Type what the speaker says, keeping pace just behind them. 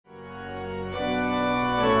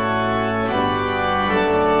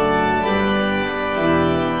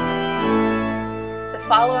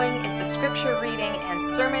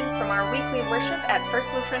at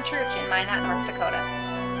First Lutheran Church in Minot, North Dakota.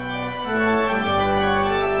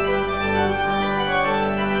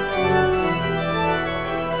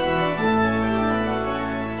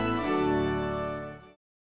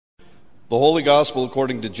 The Holy Gospel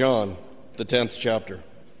according to John, the 10th chapter.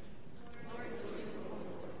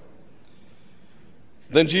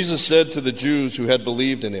 Then Jesus said to the Jews who had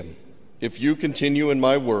believed in him, "If you continue in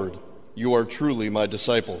my word, you are truly my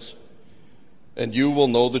disciples, and you will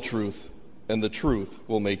know the truth, and the truth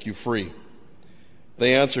will make you free."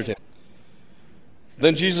 They answered him.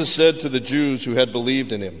 Then Jesus said to the Jews who had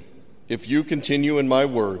believed in him, "If you continue in my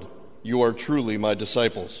word, you are truly my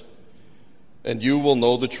disciples, and you will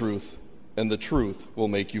know the truth, and the truth will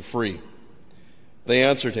make you free." They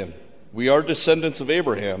answered him, "We are descendants of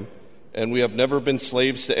Abraham, and we have never been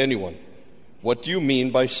slaves to anyone. What do you mean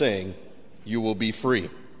by saying, 'You will be free'?"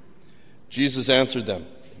 Jesus answered them,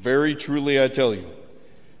 "Very truly I tell you,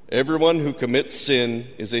 everyone who commits sin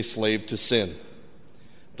is a slave to sin.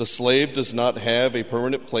 The slave does not have a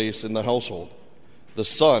permanent place in the household. The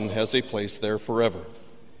Son has a place there forever.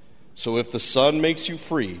 So if the Son makes you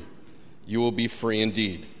free, you will be free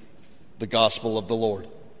indeed." The Gospel of the Lord.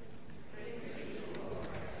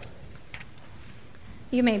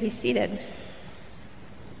 You may be seated.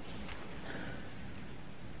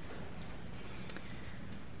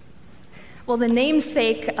 Well, the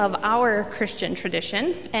namesake of our Christian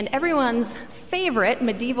tradition and everyone's favorite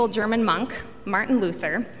medieval German monk, Martin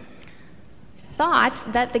Luther, thought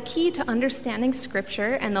that the key to understanding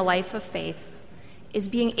Scripture and the life of faith is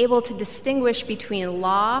being able to distinguish between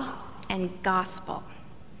law and gospel.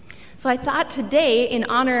 So I thought today, in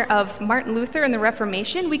honor of Martin Luther and the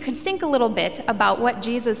Reformation, we could think a little bit about what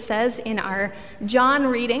Jesus says in our John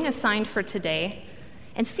reading assigned for today,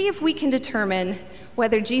 and see if we can determine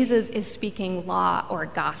whether Jesus is speaking law or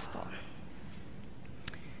gospel.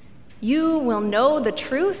 You will know the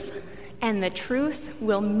truth, and the truth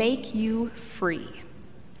will make you free.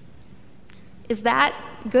 Is that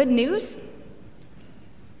good news?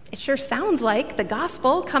 It sure sounds like the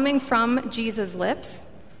gospel coming from Jesus' lips.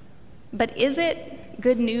 But is it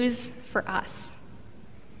good news for us?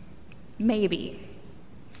 Maybe.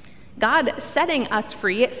 God setting us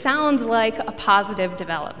free, it sounds like a positive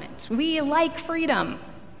development. We like freedom.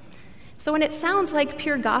 So when it sounds like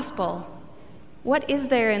pure gospel, what is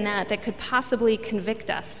there in that that could possibly convict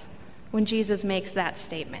us when Jesus makes that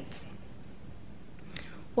statement?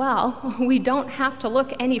 Well, we don't have to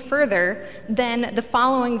look any further than the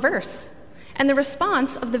following verse and the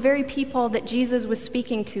response of the very people that Jesus was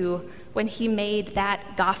speaking to when he made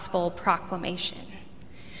that gospel proclamation.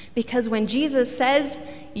 Because when Jesus says,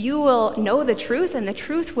 "You will know the truth and the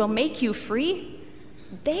truth will make you free,"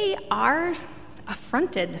 they are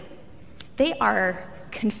affronted. They are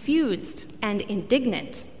confused and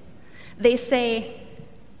indignant. They say,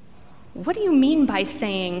 "What do you mean by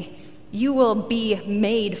saying you will be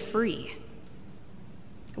made free?"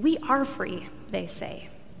 "We are free," they say.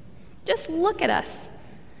 "Just look at us.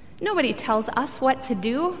 Nobody tells us what to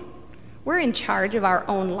do. We're in charge of our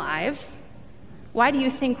own lives. Why do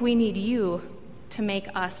you think we need you to make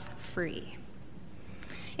us free?"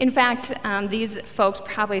 In fact, these folks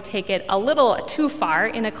probably take it a little too far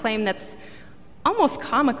in a claim that's almost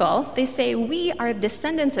comical. They say, "We are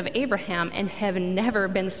descendants of Abraham and have never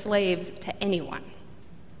been slaves to anyone."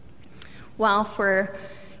 Well, for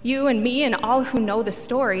you and me and all who know the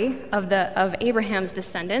story of Abraham's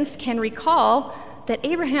descendants can recall that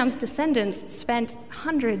Abraham's descendants spent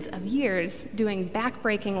hundreds of years doing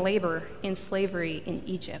backbreaking labor in slavery in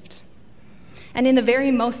Egypt. And in the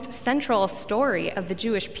very most central story of the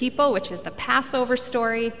Jewish people, which is the Passover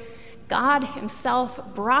story, God himself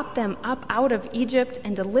brought them up out of Egypt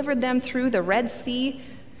and delivered them through the Red Sea.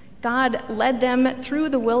 God led them through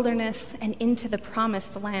the wilderness and into the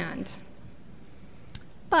promised land.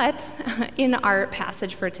 But in our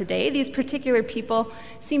passage for today, these particular people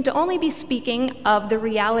seem to only be speaking of the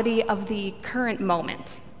reality of the current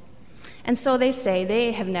moment. And so they say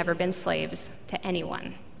they have never been slaves to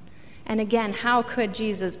anyone. And again, how could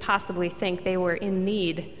Jesus possibly think they were in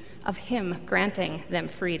need of him granting them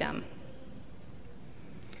freedom?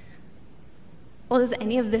 Well, does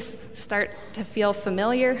any of this start to feel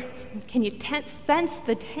familiar? Can you sense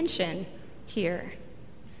the tension here?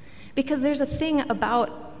 Because there's a thing about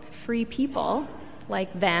free people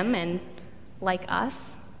like them and like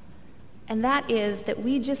us, and that is that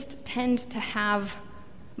we just tend to have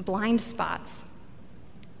blind spots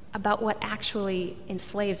about what actually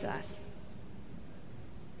enslaves us.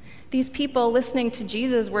 These people listening to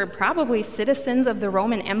Jesus were probably citizens of the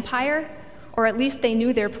Roman Empire, or at least they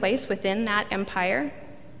knew their place within that empire,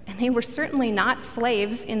 and they were certainly not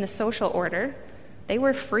slaves in the social order. They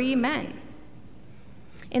were free men.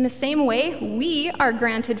 In the same way, we are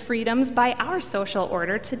granted freedoms by our social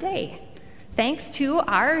order today. Thanks to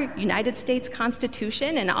our United States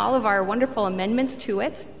Constitution and all of our wonderful amendments to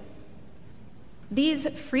it, these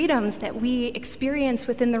freedoms that we experience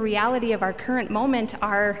within the reality of our current moment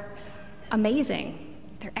are amazing.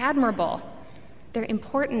 They're admirable. They're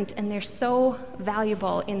important, and they're so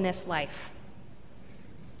valuable in this life.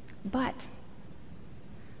 But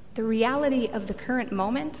the reality of the current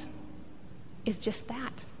moment is just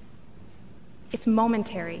that. It's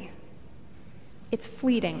momentary. It's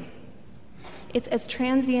fleeting. It's as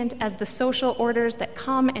transient as the social orders that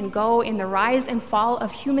come and go in the rise and fall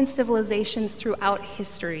of human civilizations throughout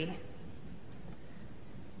history.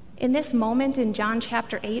 In this moment in John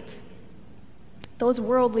chapter 8, those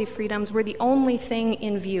worldly freedoms were the only thing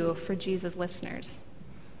in view for Jesus' listeners.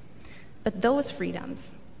 But those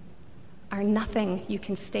freedoms are nothing you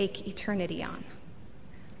can stake eternity on.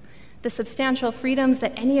 The substantial freedoms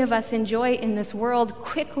that any of us enjoy in this world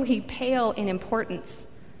quickly pale in importance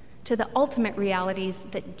to the ultimate realities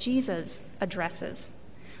that Jesus addresses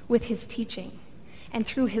with his teaching and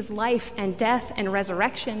through his life and death and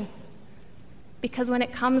resurrection. Because when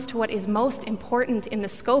it comes to what is most important in the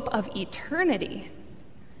scope of eternity,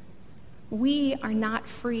 we are not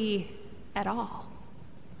free at all.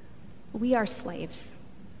 We are slaves.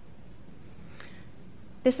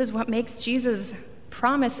 This is what makes Jesus'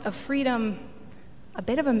 promise of freedom a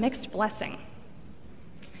bit of a mixed blessing.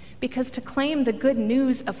 Because to claim the good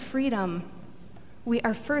news of freedom, we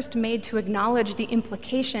are first made to acknowledge the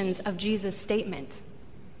implications of Jesus' statement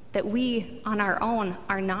that we, on our own,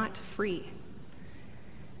 are not free.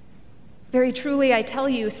 Very truly, I tell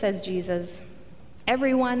you, says Jesus,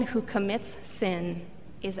 everyone who commits sin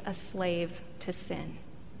is a slave to sin.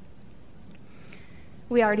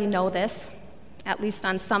 We already know this, at least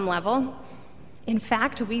on some level. In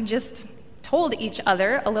fact, we just told each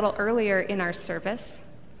other a little earlier in our service.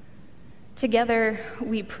 Together,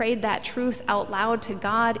 we prayed that truth out loud to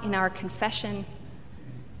God in our confession.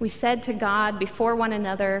 We said to God before one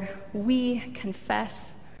another, we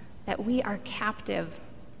confess that we are captive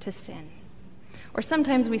to sin. Or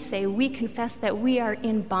sometimes we say, we confess that we are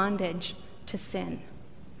in bondage to sin,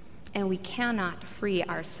 and we cannot free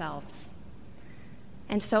ourselves.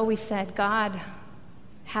 And so we said, God,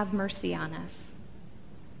 have mercy on us.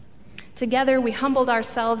 Together, we humbled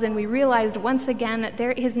ourselves and we realized once again that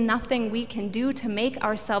there is nothing we can do to make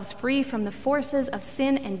ourselves free from the forces of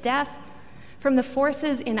sin and death, from the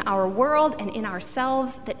forces in our world and in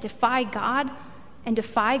ourselves that defy God and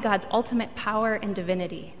defy God's ultimate power and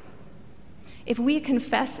divinity. If we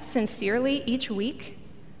confess sincerely each week,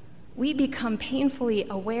 we become painfully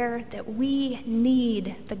aware that we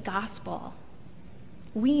need the gospel.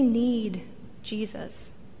 We need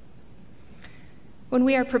Jesus. When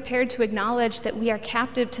we are prepared to acknowledge that we are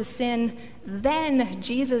captive to sin, then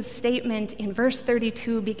Jesus' statement in verse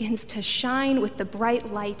 32 begins to shine with the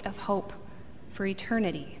bright light of hope for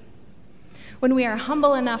eternity. When we are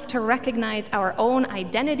humble enough to recognize our own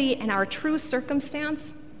identity and our true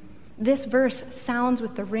circumstance, this verse sounds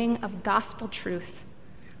with the ring of gospel truth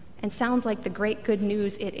and sounds like the great good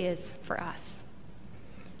news it is for us.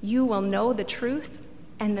 You will know the truth,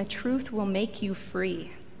 and the truth will make you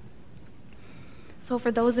free. So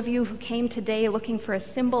for those of you who came today looking for a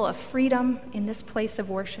symbol of freedom in this place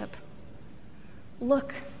of worship,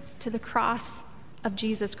 look to the cross of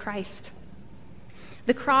Jesus Christ.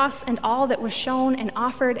 The cross and all that was shown and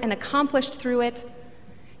offered and accomplished through it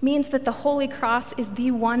means that the Holy Cross is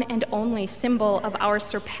the one and only symbol of our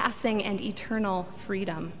surpassing and eternal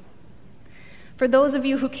freedom. For those of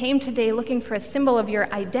you who came today looking for a symbol of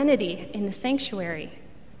your identity in the sanctuary,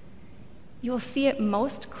 you will see it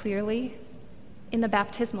most clearly in the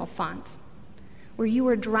baptismal font, where you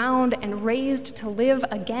were drowned and raised to live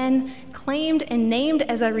again, claimed and named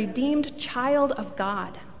as a redeemed child of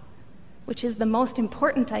God, which is the most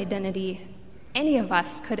important identity any of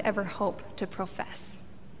us could ever hope to profess.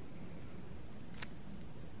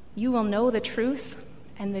 You will know the truth,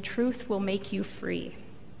 and the truth will make you free.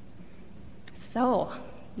 So,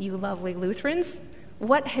 you lovely Lutherans,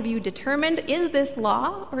 what have you determined? Is this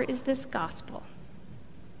law or is this gospel?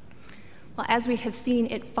 Well, as we have seen,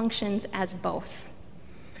 it functions as both.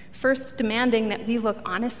 First, demanding that we look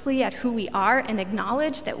honestly at who we are and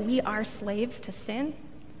acknowledge that we are slaves to sin.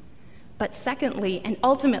 But secondly, and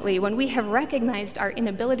ultimately, when we have recognized our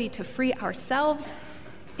inability to free ourselves,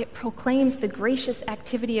 it proclaims the gracious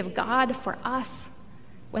activity of God for us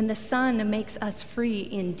when the Son makes us free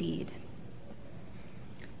indeed.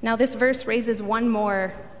 Now, this verse raises one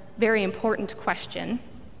more very important question.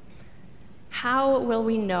 How will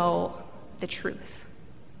we know the truth?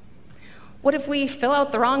 What if we fill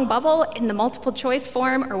out the wrong bubble in the multiple choice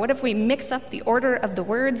form? Or what if we mix up the order of the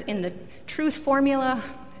words in the truth formula?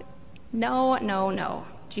 No, no, no,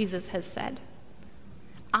 Jesus has said.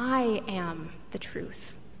 I am the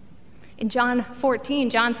truth. In John 14,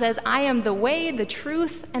 John says, I am the way, the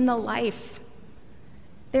truth, and the life.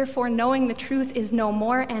 Therefore, knowing the truth is no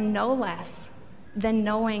more and no less than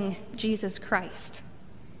knowing Jesus Christ.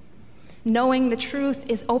 Knowing the truth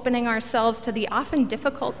is opening ourselves to the often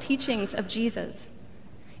difficult teachings of Jesus.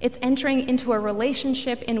 It's entering into a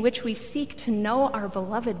relationship in which we seek to know our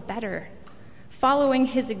beloved better, following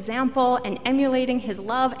his example and emulating his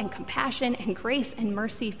love and compassion and grace and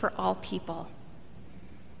mercy for all people.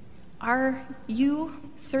 Are you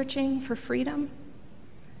searching for freedom?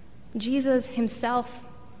 Jesus himself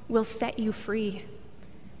will set you free,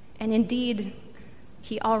 and indeed,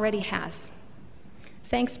 he already has.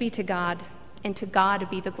 Thanks be to God, and to God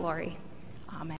be the glory.